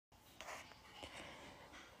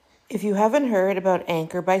If you haven't heard about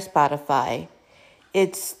Anchor by Spotify,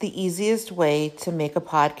 it's the easiest way to make a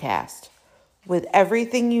podcast with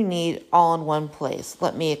everything you need all in one place.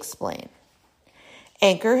 Let me explain.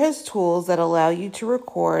 Anchor has tools that allow you to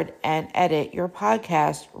record and edit your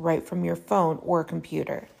podcast right from your phone or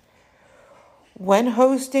computer. When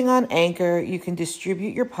hosting on Anchor, you can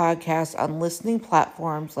distribute your podcast on listening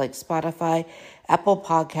platforms like Spotify, Apple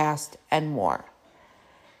Podcast, and more.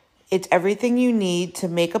 It's everything you need to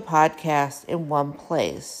make a podcast in one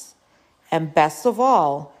place. And best of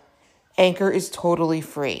all, Anchor is totally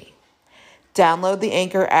free. Download the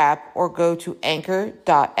Anchor app or go to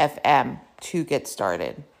anchor.fm to get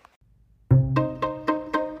started.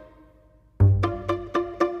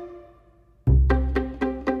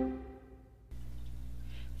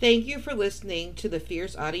 Thank you for listening to the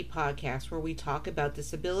Fierce Audie podcast, where we talk about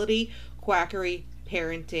disability, quackery,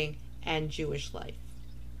 parenting, and Jewish life.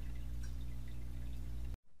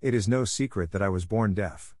 It is no secret that I was born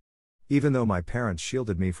deaf. Even though my parents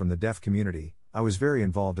shielded me from the deaf community, I was very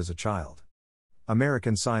involved as a child.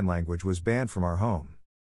 American Sign Language was banned from our home.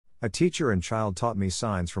 A teacher and child taught me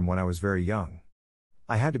signs from when I was very young.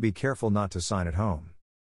 I had to be careful not to sign at home.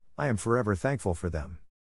 I am forever thankful for them.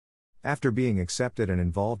 After being accepted and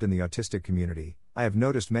involved in the autistic community, I have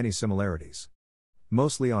noticed many similarities.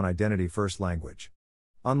 Mostly on identity first language.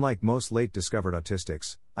 Unlike most late discovered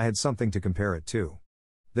autistics, I had something to compare it to.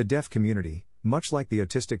 The deaf community, much like the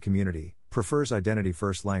autistic community, prefers identity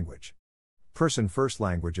first language. Person first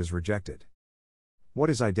language is rejected. What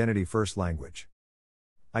is identity first language?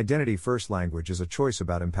 Identity first language is a choice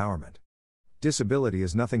about empowerment. Disability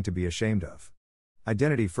is nothing to be ashamed of.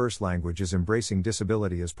 Identity first language is embracing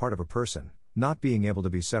disability as part of a person, not being able to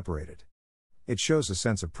be separated. It shows a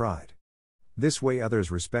sense of pride. This way others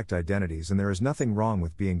respect identities, and there is nothing wrong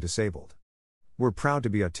with being disabled. We're proud to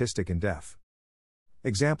be autistic and deaf.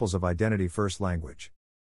 Examples of identity first language.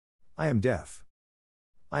 I am deaf.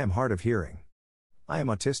 I am hard of hearing. I am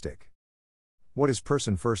autistic. What is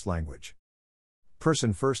person first language?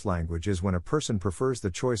 Person first language is when a person prefers the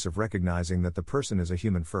choice of recognizing that the person is a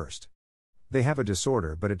human first. They have a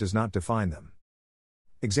disorder, but it does not define them.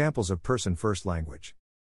 Examples of person first language.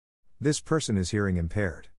 This person is hearing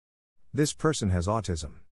impaired. This person has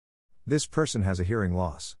autism. This person has a hearing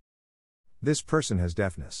loss. This person has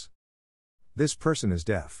deafness. This person is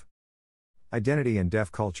deaf. Identity and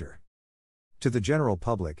deaf culture. To the general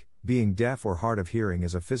public, being deaf or hard of hearing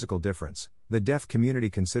is a physical difference. The deaf community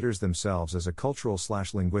considers themselves as a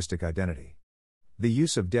cultural/linguistic identity. The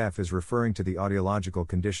use of deaf is referring to the audiological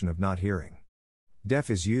condition of not hearing. Deaf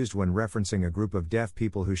is used when referencing a group of deaf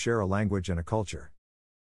people who share a language and a culture.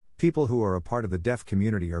 People who are a part of the deaf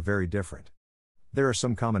community are very different. There are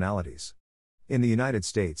some commonalities. In the United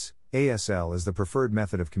States, ASL is the preferred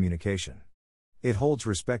method of communication. It holds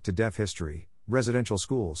respect to deaf history, residential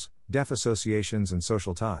schools, deaf associations, and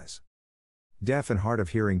social ties. Deaf and hard of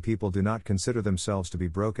hearing people do not consider themselves to be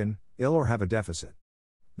broken, ill, or have a deficit.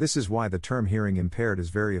 This is why the term hearing impaired is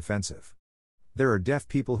very offensive. There are deaf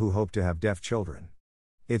people who hope to have deaf children.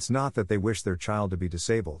 It's not that they wish their child to be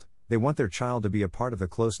disabled, they want their child to be a part of the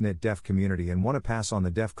close-knit deaf community and want to pass on the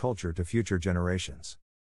deaf culture to future generations.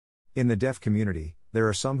 In the deaf community, there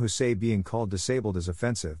are some who say being called disabled is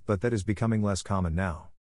offensive, but that is becoming less common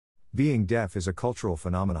now. Being deaf is a cultural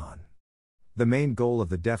phenomenon. The main goal of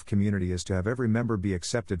the deaf community is to have every member be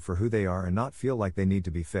accepted for who they are and not feel like they need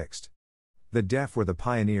to be fixed. The deaf were the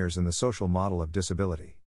pioneers in the social model of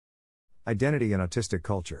disability. Identity and autistic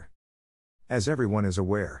culture. As everyone is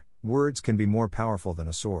aware, words can be more powerful than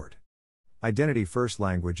a sword. Identity first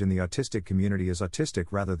language in the autistic community is autistic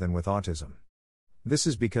rather than with autism. This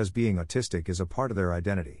is because being autistic is a part of their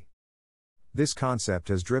identity. This concept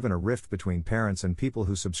has driven a rift between parents and people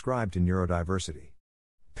who subscribe to neurodiversity.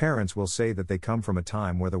 Parents will say that they come from a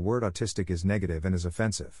time where the word autistic is negative and is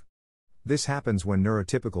offensive. This happens when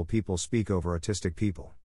neurotypical people speak over autistic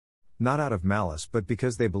people. Not out of malice, but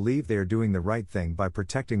because they believe they are doing the right thing by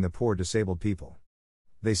protecting the poor disabled people.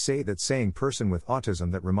 They say that saying person with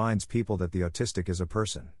autism that reminds people that the autistic is a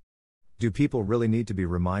person. Do people really need to be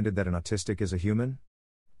reminded that an autistic is a human?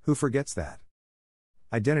 Who forgets that?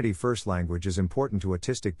 Identity first language is important to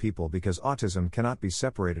autistic people because autism cannot be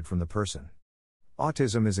separated from the person.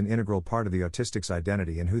 Autism is an integral part of the autistic's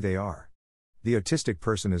identity and who they are. The autistic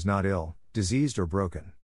person is not ill, diseased, or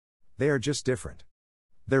broken. They are just different.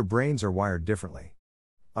 Their brains are wired differently.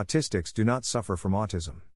 Autistics do not suffer from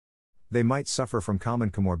autism. They might suffer from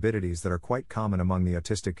common comorbidities that are quite common among the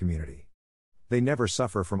autistic community. They never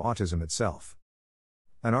suffer from autism itself.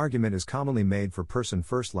 An argument is commonly made for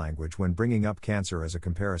person-first language when bringing up cancer as a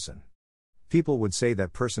comparison. People would say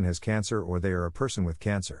that person has cancer or they are a person with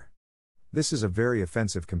cancer. This is a very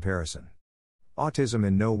offensive comparison. Autism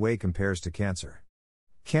in no way compares to cancer.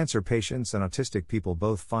 Cancer patients and autistic people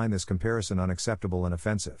both find this comparison unacceptable and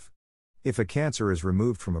offensive. If a cancer is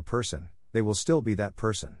removed from a person, they will still be that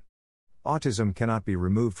person. Autism cannot be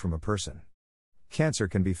removed from a person. Cancer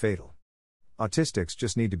can be fatal. Autistics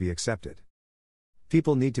just need to be accepted.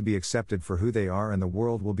 People need to be accepted for who they are, and the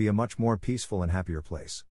world will be a much more peaceful and happier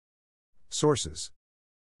place. Sources: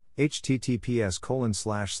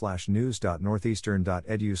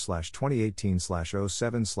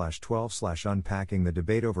 https://news.northeastern.edu/2018/07/12/unpacking the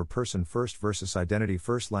debate over person first versus identity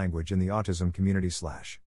first language in the autism community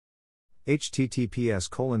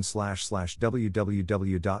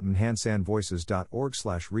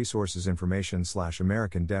https://www.mhansanvoices.org/resources information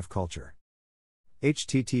 /American Deaf Culture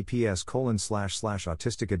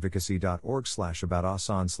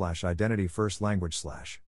https://autisticadvocacy.org/about-asan/identity first language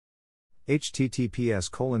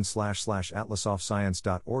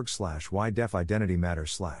https://atlasoffscience.org/why deaf identity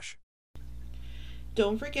matters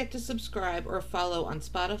Don't forget to subscribe or follow on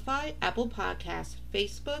Spotify, Apple Podcasts,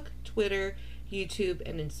 Facebook, Twitter, YouTube,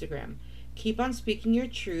 and Instagram. Keep on speaking your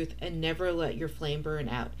truth and never let your flame burn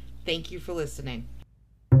out. Thank you for listening.